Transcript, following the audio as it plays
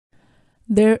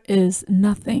There is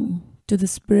nothing to the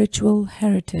spiritual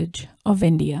heritage of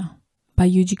India by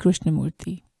UG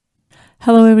Krishnamurti.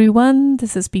 Hello everyone,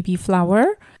 this is PP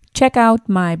Flower. Check out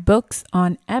my books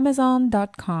on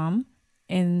Amazon.com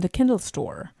in the Kindle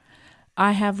store.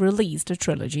 I have released a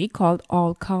trilogy called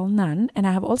All Call None, and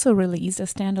I have also released a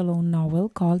standalone novel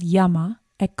called Yama,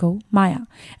 Echo, Maya.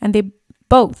 And they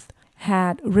both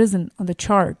had risen on the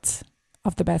charts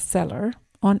of the bestseller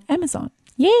on Amazon.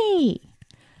 Yay!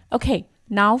 Okay,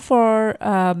 now for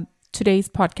today's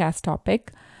podcast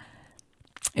topic.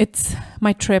 It's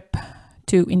my trip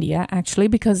to India, actually,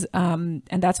 because, and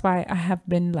that's why I have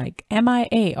been like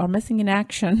MIA or missing in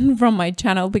action from my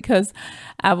channel, because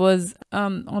I was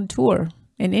on tour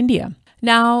in India.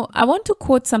 Now, I want to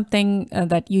quote something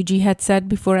that UG had said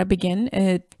before I begin.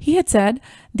 He had said,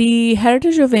 the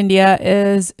heritage of India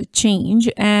is change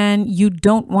and you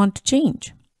don't want to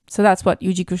change. So that's what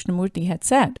UG Krishnamurti had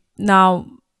said. Now,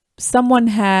 someone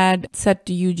had said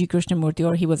to UG Krishnamurti,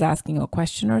 or he was asking a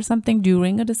question or something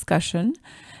during a discussion,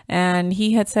 and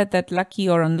he had said that lucky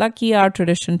or unlucky, our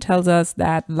tradition tells us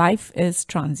that life is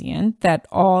transient, that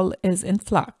all is in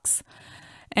flux.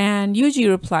 And UG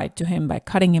replied to him by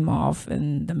cutting him off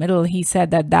in the middle. He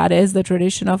said that is the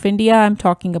tradition of India. I'm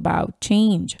talking about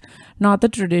change, not the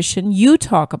tradition you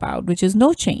talk about, which is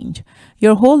no change.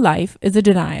 Your whole life is a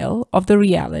denial of the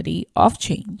reality of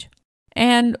change.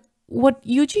 And what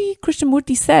UG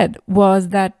Krishnamurti said was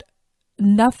that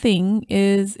nothing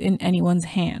is in anyone's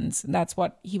hands. That's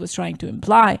what he was trying to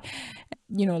imply,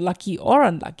 lucky or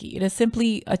unlucky. It is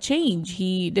simply a change.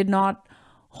 He did not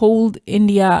hold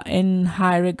India in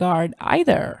high regard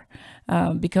either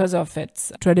because of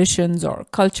its traditions or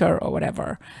culture or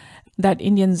whatever that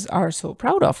Indians are so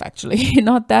proud of, actually.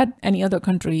 Not that any other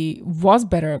country was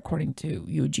better, according to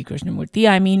UG Krishnamurti.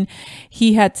 I mean,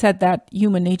 he had said that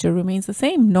human nature remains the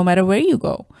same no matter where you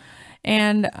go.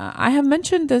 And I have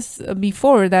mentioned this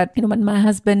before, that when my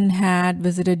husband had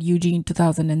visited UG in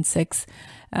 2006,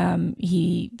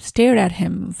 he stared at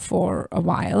him for a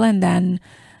while, and then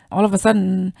all of a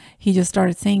sudden he just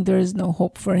started saying there is no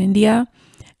hope for India,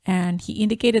 and he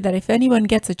indicated that if anyone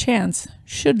gets a chance,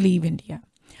 should leave India.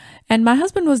 And my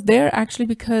husband was there actually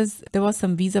because there was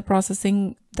some visa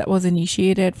processing that was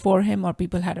initiated for him, or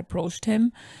people had approached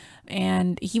him,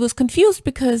 and he was confused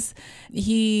because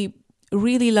he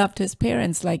really loved his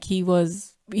parents. Like he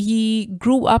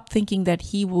grew up thinking that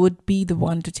he would be the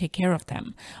one to take care of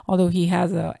them, although he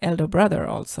has an elder brother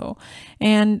also,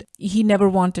 and he never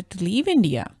wanted to leave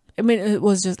India. I mean, it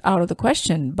was just out of the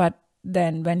question. But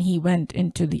then when he went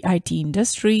into the IT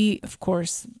industry, of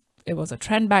course, it was a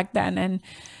trend back then.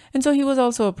 And so he was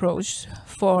also approached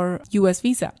for US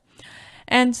visa.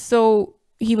 And so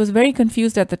he was very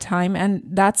confused at the time, and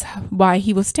that's why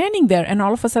he was standing there. And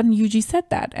all of a sudden, UG said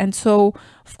that. And so,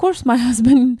 of course, my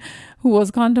husband, who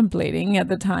was contemplating at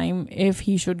the time if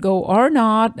he should go or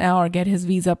not, or get his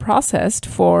visa processed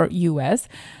for US,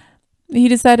 he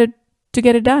decided to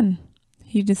get it done.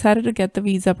 He decided to get the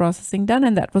visa processing done,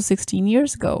 and that was 16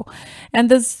 years ago.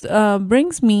 And this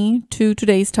brings me to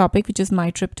today's topic, which is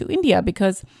my trip to India,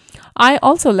 because I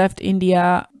also left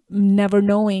India never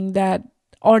knowing that,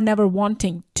 or never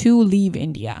wanting to leave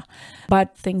India.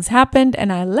 But things happened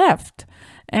and I left.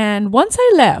 And once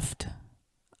I left,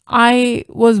 I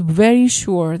was very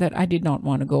sure that I did not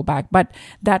want to go back. But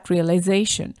that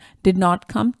realization did not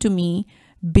come to me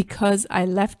because I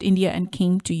left India and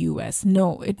came to US.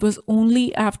 No, it was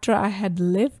only after I had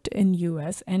lived in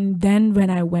US, and then when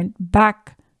I went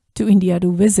back to India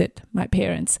to visit my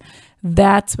parents,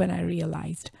 that's when I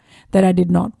realized that I did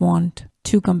not want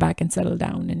to come back and settle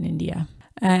down in India.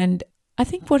 And I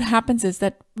think what happens is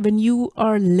that when you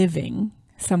are living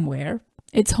somewhere,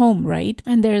 it's home, right?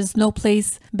 And there's no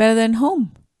place better than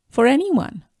home for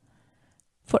anyone.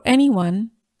 For anyone,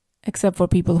 except for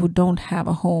people who don't have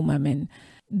a home. I mean,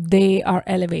 they are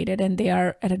elevated and they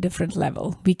are at a different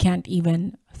level. We can't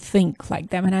even think like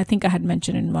them. And I think I had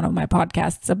mentioned in one of my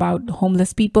podcasts about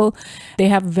homeless people. They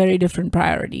have very different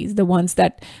priorities. The ones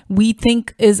that we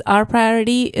think is our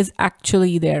priority is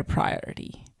actually their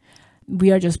priority.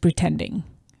 We are just pretending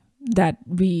that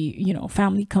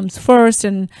family comes first,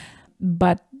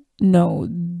 but no,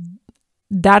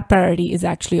 that priority is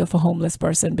actually of a homeless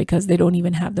person because they don't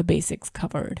even have the basics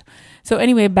covered. So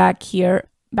anyway, back to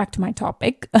my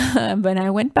topic. When I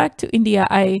went back to India,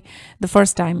 the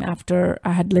first time after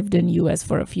I had lived in US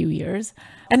for a few years,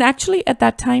 and actually at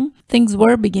that time, things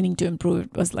were beginning to improve.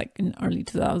 It was like in early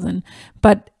 2000.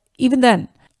 But even then,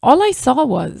 all I saw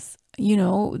was,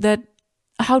 that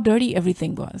how dirty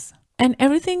everything was. And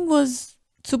everything was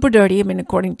super dirty, I mean,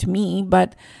 according to me,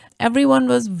 but everyone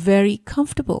was very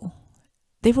comfortable.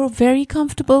 they were very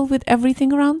comfortable with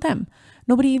everything around them.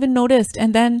 Nobody even noticed.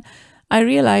 And then I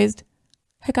realized,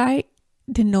 heck, I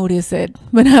didn't notice it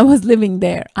when I was living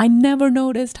there. I never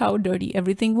noticed how dirty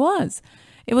everything was.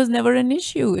 It was never an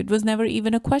issue. It was never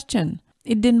even a question.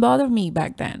 It didn't bother me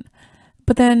back then.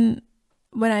 But then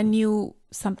when I knew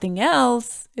something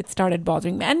else, it started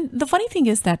bothering me. And the funny thing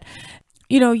is that,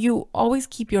 you always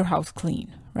keep your house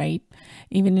clean, right?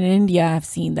 Even in India, I've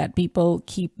seen that people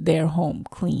keep their home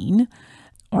clean,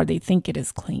 or they think it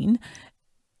is clean.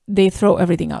 They throw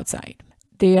everything outside.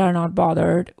 They are not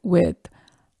bothered with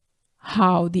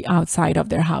how the outside of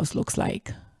their house looks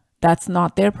like. That's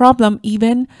not their problem.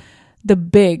 Even the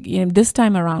big, this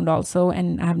time around also,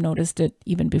 and I've noticed it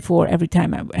even before, every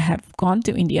time I have gone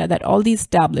to India, that all these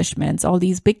establishments, all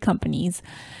these big companies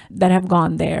that have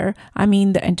gone there, I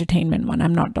mean the entertainment one,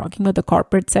 I'm not talking about the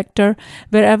corporate sector,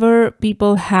 wherever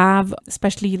people have,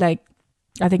 especially like,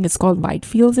 I think it's called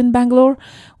Whitefields in Bangalore,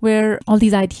 where all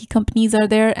these IT companies are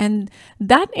there. And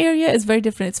that area is very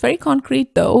different. It's very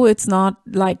concrete though. It's not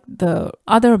like the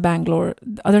other Bangalore,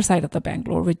 the other side of the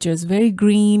Bangalore, which is very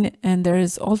green. And there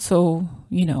is also,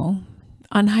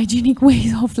 unhygienic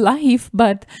ways of life,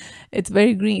 but it's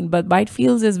very green. But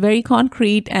Whitefields is very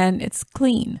concrete and it's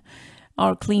clean,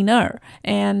 or cleaner.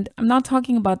 And I'm not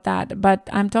talking about that, but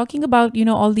I'm talking about,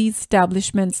 all these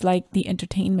establishments like the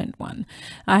entertainment one.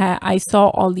 I saw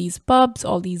all these pubs,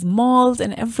 all these malls,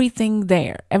 and everything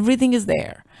there. Everything is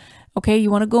there. Okay,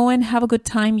 you want to go and have a good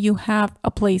time, you have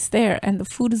a place there, and the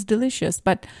food is delicious.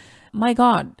 But my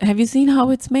God, have you seen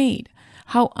how it's made?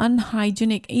 How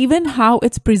unhygienic, even how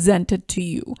it's presented to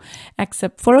you.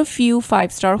 Except for a few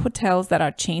 5-star hotels that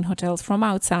are chain hotels from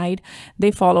outside,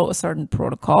 they follow a certain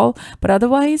protocol. But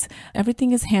otherwise,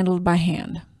 everything is handled by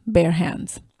hand, bare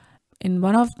hands. In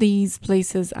one of these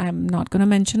places, I'm not going to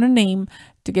mention a name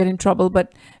to get in trouble,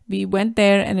 but we went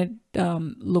there and it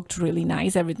looked really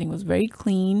nice. Everything was very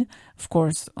clean. Of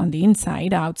course, on the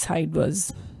inside, outside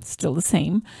was still the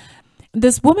same.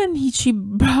 This woman, she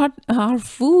brought our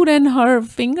food and her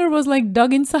finger was like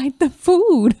dug inside the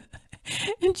food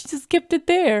and she just kept it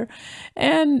there.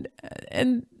 And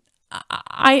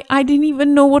I didn't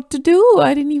even know what to do.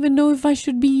 I didn't even know if I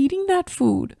should be eating that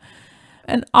food.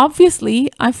 And obviously,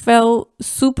 I fell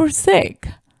super sick.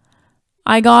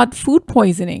 I got food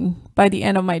poisoning by the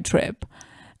end of my trip.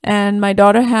 And my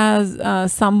daughter has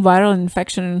some viral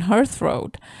infection in her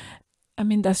throat. I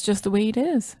mean, that's just the way it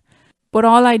is. But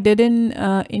all I did in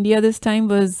India this time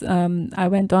was I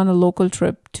went on a local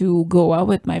trip to Goa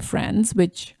with my friends,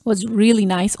 which was really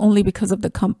nice only because of the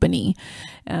company,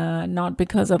 not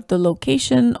because of the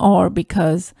location or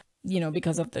because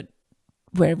of the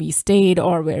where we stayed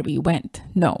or where we went.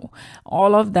 No,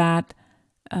 all of that,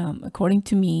 according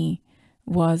to me,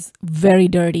 was very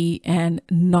dirty and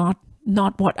not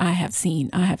what I have seen.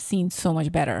 I have seen so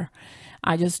much better.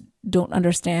 I just don't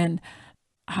understand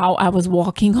how I was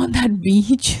walking on that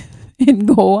beach in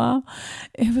Goa.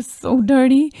 It was so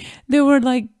dirty. There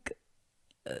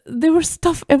was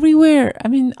stuff everywhere. I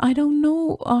mean, I don't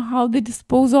know how they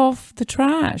dispose of the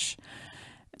trash.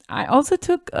 I also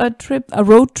took a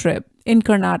road trip in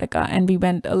Karnataka, and we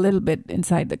went a little bit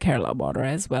inside the Kerala border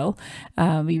as well.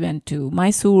 We went to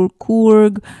Mysore,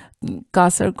 Coorg,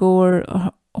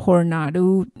 Kasargod,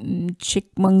 Hornadu,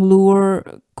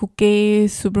 Mangalore, Kukke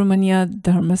Subramanya,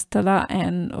 Dharmasthala,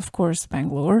 and of course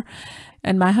Bangalore.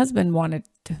 And my husband wanted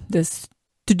to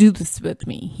do this with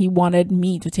me. He wanted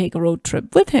me to take a road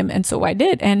trip with him, and so I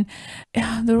did. And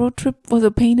the road trip was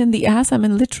a pain in the ass. I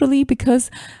mean, literally, because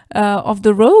of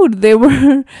the road. There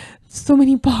were so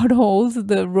many potholes.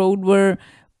 The road were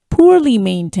poorly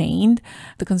maintained.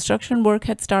 The construction work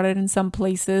had started in some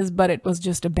places, but it was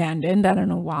just abandoned. I don't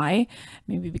know why.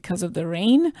 Maybe because of the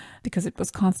rain, because it was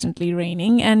constantly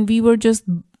raining. And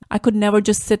I could never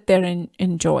just sit there and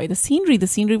enjoy the scenery. The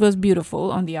scenery was beautiful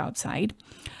on the outside,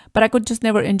 but I could just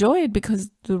never enjoy it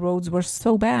because the roads were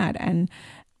so bad and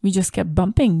we just kept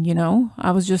bumping,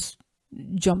 I was just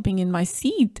jumping in my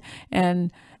seat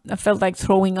and I felt like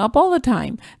throwing up all the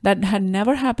time. That had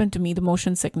never happened to me, the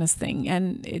motion sickness thing.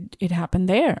 And it happened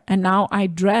there. And now I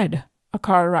dread a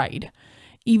car ride.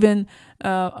 Even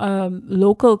a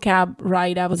local cab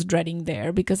ride, I was dreading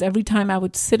there because every time I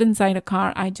would sit inside a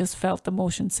car, I just felt the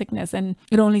motion sickness. And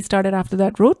it only started after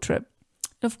that road trip.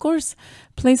 Of course,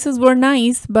 places were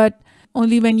nice, but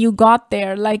only when you got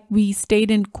there. Like we stayed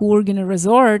in Coorg in a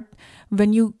resort.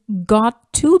 When you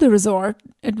got to the resort,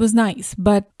 it was nice.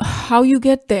 But how you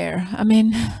get there, I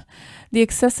mean, the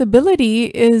accessibility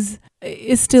is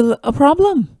still a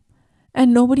problem.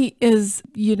 And nobody is,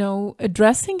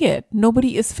 addressing it.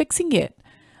 Nobody is fixing it.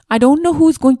 I don't know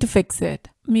who's going to fix it.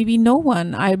 Maybe no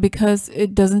one, because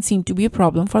it doesn't seem to be a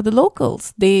problem for the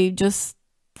locals. They just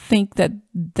think that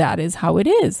that is how it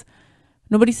is.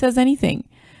 Nobody says anything.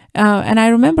 And I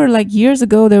remember like years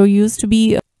ago, there used to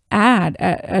be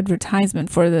advertisement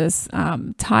for this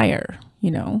tire,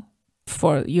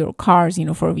 for your cars,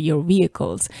 for your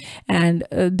vehicles. And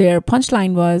their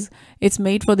punchline was, it's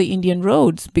made for the Indian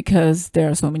roads because there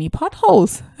are so many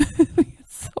potholes.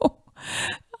 So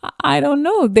I don't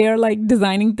know. They're like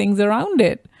designing things around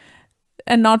it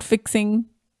and not fixing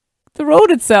the road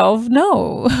itself.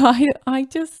 No, I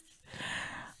just,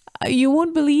 you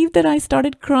won't believe that I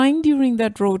started crying during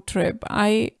that road trip.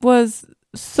 I was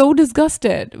so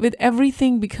disgusted with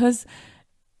everything because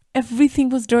everything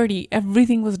was dirty.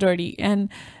 Everything was dirty. And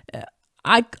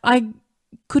I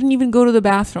couldn't even go to the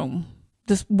bathroom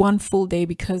this one full day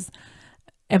because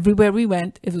everywhere we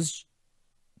went, it was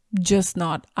just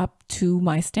not up to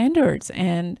my standards.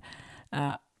 And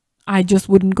I just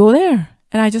wouldn't go there.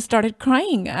 And I just started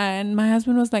crying. And my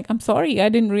husband was like, I'm sorry, I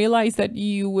didn't realize that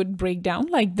you would break down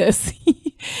like this.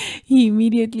 He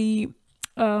immediately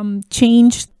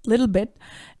changed a little bit.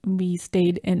 We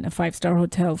stayed in a 5-star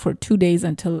hotel for 2 days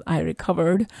until I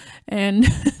recovered. And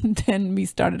then we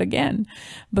started again.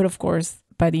 But of course,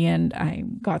 by the end, I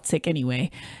got sick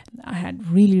anyway. I had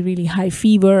really, really high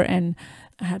fever and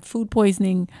I had food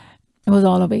poisoning. It was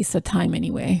all a waste of time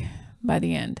anyway by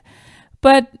the end.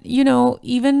 But,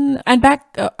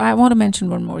 I want to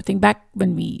mention one more thing. Back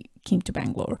when we came to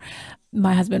Bangalore,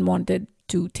 my husband wanted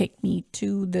to take me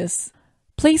to this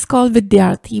place called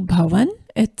Vidyarthi Bhavan.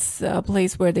 It's a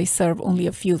place where they serve only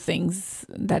a few things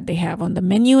that they have on the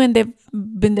menu, and they've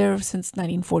been there since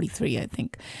 1943, I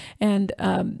think. And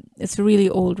it's a really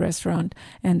old restaurant,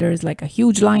 and there's like a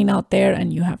huge line out there,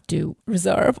 and you have to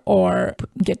reserve or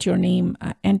get your name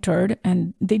entered.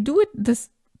 And they do it this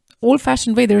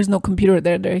old-fashioned way. There is no computer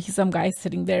there. There's some guy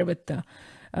sitting there with the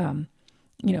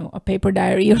a paper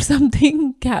diary or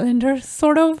something, calendar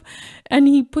sort of, and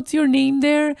he puts your name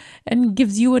there and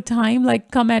gives you a time, like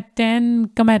come at 10,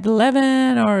 come at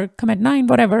 11, or come at 9,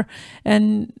 whatever.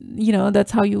 And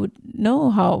that's how you would know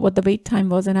what the wait time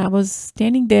was. And I was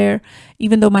standing there,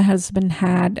 even though my husband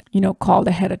had called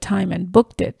ahead of time and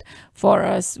booked it for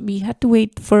us. We had to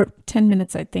wait for 10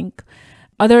 minutes, I think.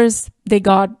 Others, they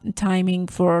got timing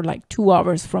for like 2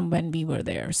 hours from when we were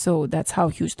there. So that's how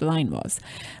huge the line was.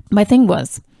 My thing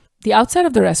was, the outside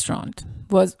of the restaurant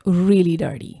was really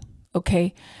dirty,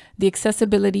 okay? The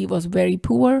accessibility was very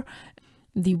poor.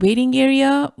 The waiting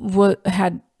area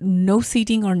had no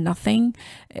seating or nothing.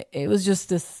 It was just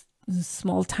this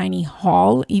small, tiny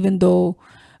hall, even though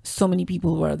so many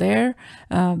people were there.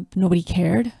 Nobody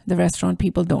cared. The restaurant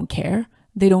people don't care.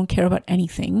 They don't care about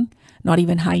anything, not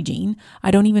even hygiene.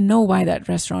 I don't even know why that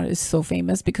restaurant is so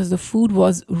famous, because the food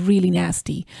was really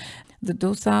nasty. The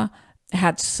dosa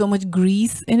had so much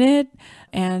grease in it,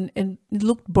 and it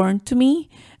looked burnt to me,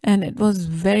 and it was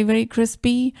very, very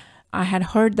crispy. I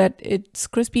had heard that it's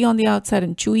crispy on the outside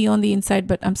and chewy on the inside,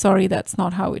 but I'm sorry, that's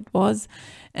not how it was.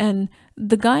 And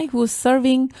the guy who was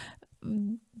serving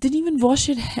didn't even wash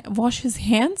his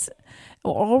hands,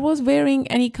 or was wearing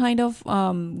any kind of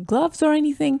gloves or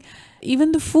anything.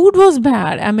 Even the food was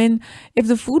bad. I mean, if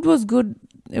the food was good,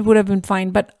 it would have been fine,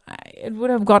 but it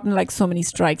would have gotten like so many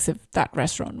strikes if that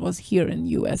restaurant was here in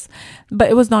US.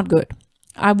 But it was not good.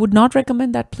 I would not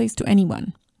recommend that place to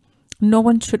anyone. No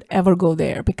one should ever go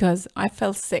there, because I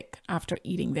felt sick after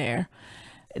eating there.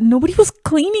 Nobody was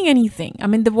cleaning anything. I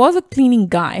mean, there was a cleaning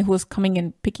guy who was coming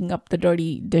and picking up the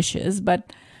dirty dishes,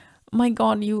 but my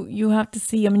God, you have to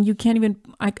see. I mean, you can't even,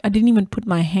 I didn't even put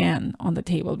my hand on the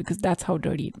table because that's how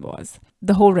dirty it was.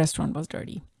 The whole restaurant was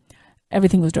dirty.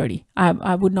 Everything was dirty.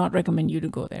 I would not recommend you to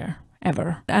go there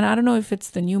ever. And I don't know if it's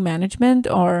the new management,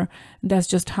 or that's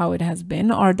just how it has been,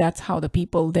 or that's how the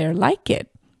people there like it.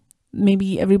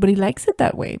 Maybe everybody likes it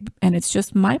that way. And it's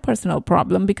just my personal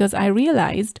problem, because I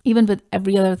realized, even with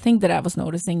every other thing that I was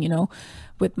noticing,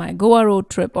 with my Goa road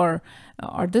trip or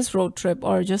this road trip,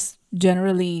 or just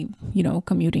generally,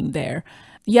 commuting there.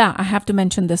 Yeah, I have to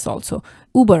mention this also.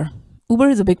 Uber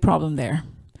is a big problem there.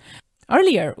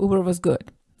 Earlier, Uber was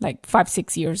good. Like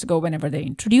 5-6 years ago, whenever they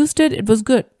introduced it, it was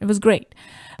good. It was great.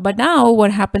 But now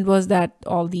what happened was that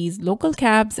all these local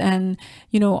cabs and,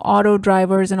 auto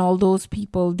drivers and all those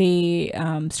people, they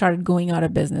started going out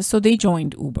of business. So they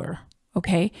joined Uber.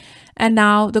 Okay. And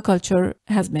now the culture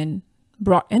has been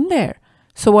brought in there.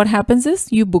 So what happens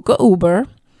is, you book a Uber,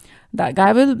 that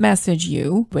guy will message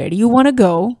you, where do you want to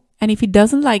go? And if he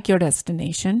doesn't like your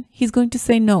destination, he's going to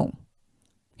say no.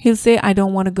 He'll say, I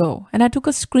don't want to go. And I took a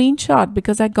screenshot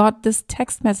because I got this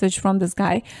text message from this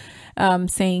guy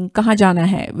saying, Kahan jana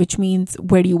hai, which means,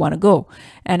 where do you want to go?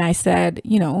 And I said,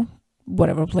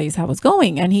 whatever place I was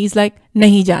going. And he's like,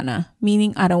 nahi jana,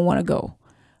 meaning I don't want to go.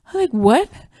 I'm like, what?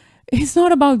 It's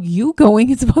not about you going.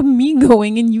 It's about me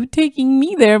going and you taking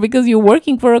me there because you're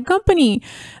working for a company.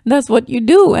 That's what you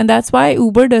do. And that's why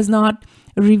Uber does not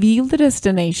reveal the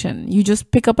destination. You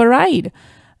just pick up a ride.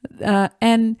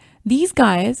 And these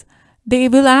guys, they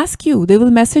will ask you, they will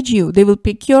message you, they will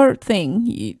pick your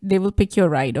thing, they will pick your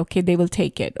ride. Okay, they will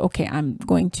take it. Okay, I'm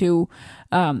going to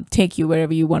take you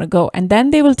wherever you want to go. And then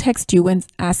they will text you and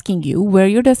asking you where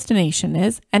your destination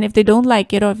is. And if they don't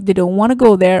like it, or if they don't want to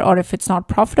go there, or if it's not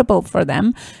profitable for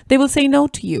them, they will say no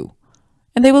to you.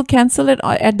 And they will cancel it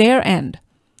at their end.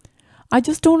 I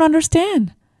just don't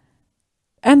understand.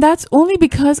 And that's only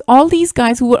because all these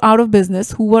guys who were out of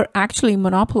business, who were actually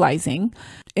monopolizing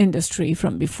industry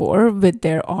from before with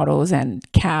their autos and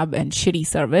cab and shitty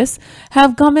service,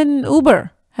 have come in Uber,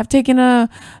 have taken a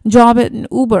job in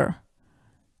Uber.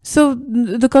 So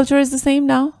the culture is the same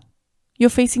now. You're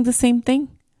facing the same thing.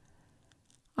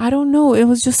 I don't know. It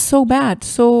was just so bad.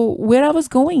 So where I was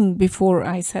going before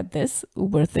I said this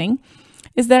Uber thing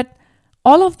is that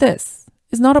all of this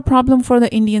is not a problem for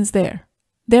the Indians there.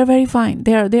 They're very fine.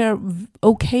 They're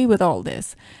okay with all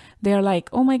this. They're like,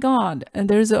 oh my God. And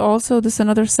there's also this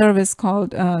another service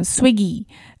called Swiggy,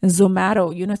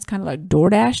 Zomato. It's kind of like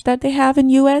DoorDash that they have in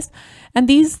US. And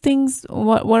these things,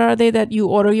 what are they? That you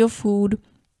order your food,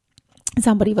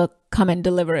 somebody will come and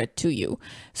deliver it to you.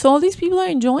 So all these people are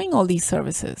enjoying all these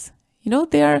services.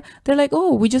 They're like,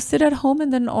 oh, we just sit at home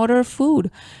and then order food.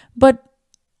 But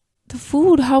the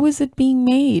food, how is it being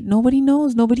made? Nobody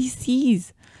knows. Nobody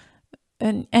sees.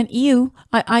 And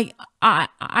I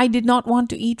did not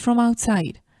want to eat from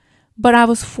outside, but I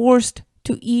was forced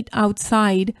to eat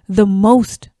outside the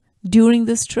most during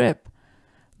this trip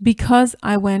because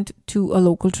I went to a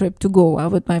local trip to Goa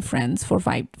with my friends for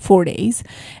 4 days,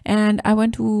 and I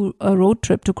went to a road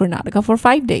trip to Karnataka for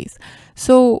 5 days.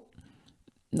 So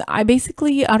I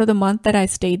basically, out of the month that I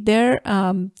stayed there,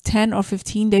 10 or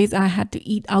 15 days, I had to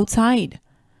eat outside.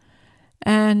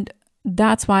 And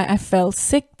that's why I fell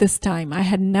sick this time. I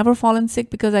had never fallen sick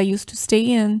because I used to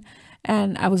stay in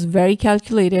and I was very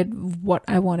calculated what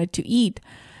I wanted to eat.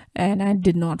 And I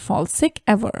did not fall sick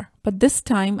ever. But this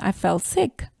time I fell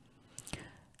sick.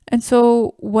 And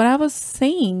so what I was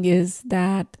saying is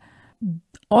that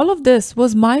all of this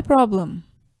was my problem.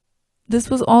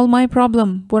 This was all my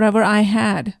problem, whatever I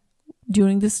had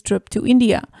during this trip to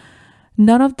India.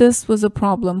 None of this was a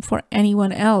problem for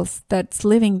anyone else that's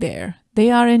living there. They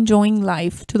are enjoying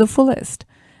life to the fullest.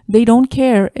 They don't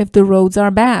care if the roads are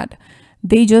bad.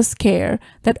 They just care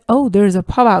that, oh, there's a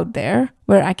pub out there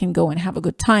where I can go and have a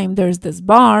good time. There's this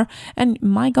bar. And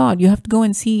my God, you have to go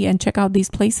and see and check out these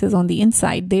places on the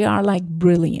inside. They are like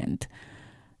brilliant.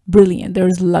 Brilliant.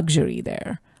 There's luxury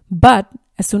there. But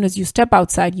as soon as you step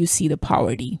outside, you see the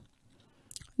poverty.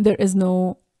 There is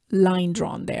no line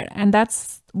drawn there. And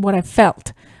that's what I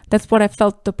felt. That's what I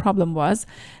felt the problem was,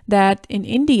 that in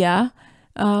India,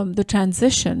 the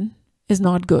transition is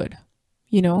not good.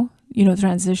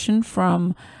 Transition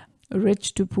from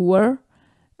rich to poor,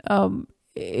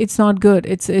 it's not good.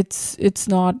 It's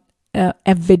not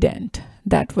evident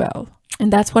that well.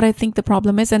 And that's what I think the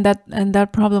problem is. And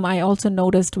that problem I also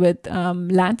noticed with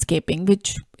landscaping,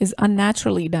 which is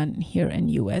unnaturally done here in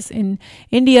US. In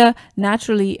India,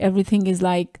 naturally, everything is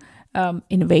like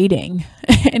invading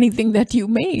anything that you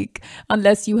make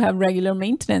unless you have regular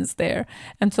maintenance there.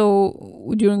 And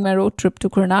so during my road trip to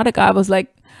Karnataka, I was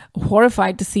like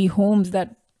horrified to see homes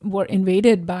that were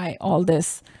invaded by all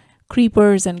this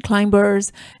creepers and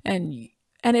climbers, and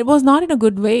it was not in a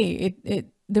good way.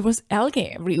 There was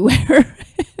algae everywhere.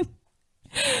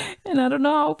 And I don't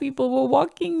know how people were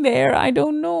walking there. I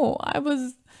don't know. I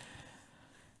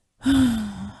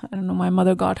don't know, my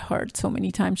mother got hurt so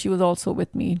many times. She was also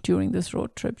with me during this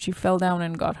road trip. She fell down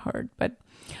and got hurt. But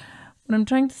what I'm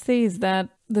trying to say is that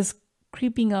this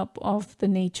creeping up of the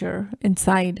nature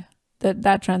inside,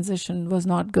 that transition was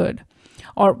not good,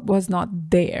 or was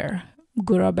not there.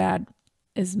 Good or bad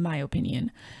is my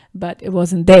opinion, but it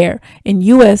wasn't there. In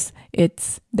US,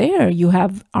 it's there. You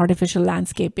have artificial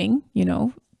landscaping,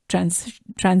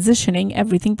 transitioning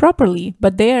everything properly.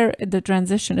 But there, the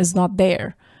transition is not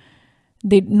there.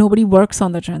 Nobody works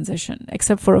on the transition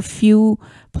except for a few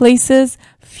places,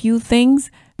 few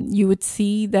things. You would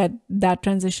see that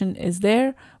transition is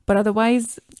there, but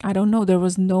otherwise, I don't know. There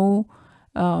was no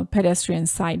pedestrian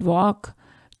sidewalk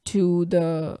to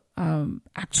the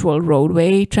actual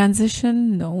roadway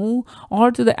transition, no,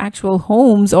 or to the actual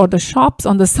homes or the shops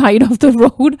on the side of the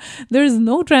road. There's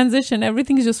no transition.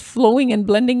 Everything is just flowing and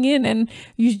blending in, and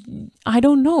I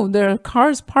don't know, there are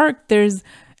cars parked, there's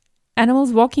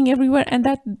animals walking everywhere,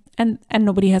 and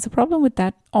nobody has a problem with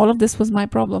that. All of this was my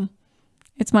problem.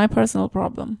 It's my personal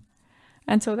problem.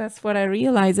 And so that's what I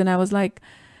realized, and I was like,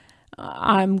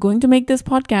 I'm going to make this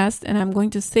podcast and I'm going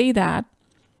to say that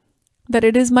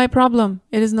it is my problem.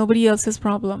 It is nobody else's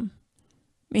problem.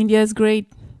 India is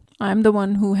great. I'm the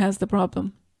one who has the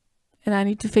problem and I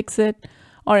need to fix it.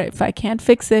 Or if I can't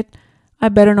fix it, I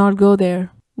better not go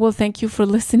there. Well, thank you for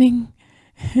listening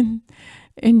and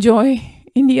enjoy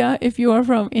India if you are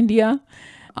from India.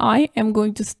 I am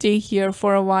going to stay here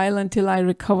for a while until I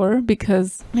recover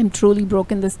because I'm truly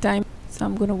broken this time. So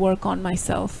I'm going to work on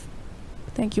myself.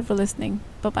 Thank you for listening.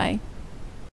 Bye-bye.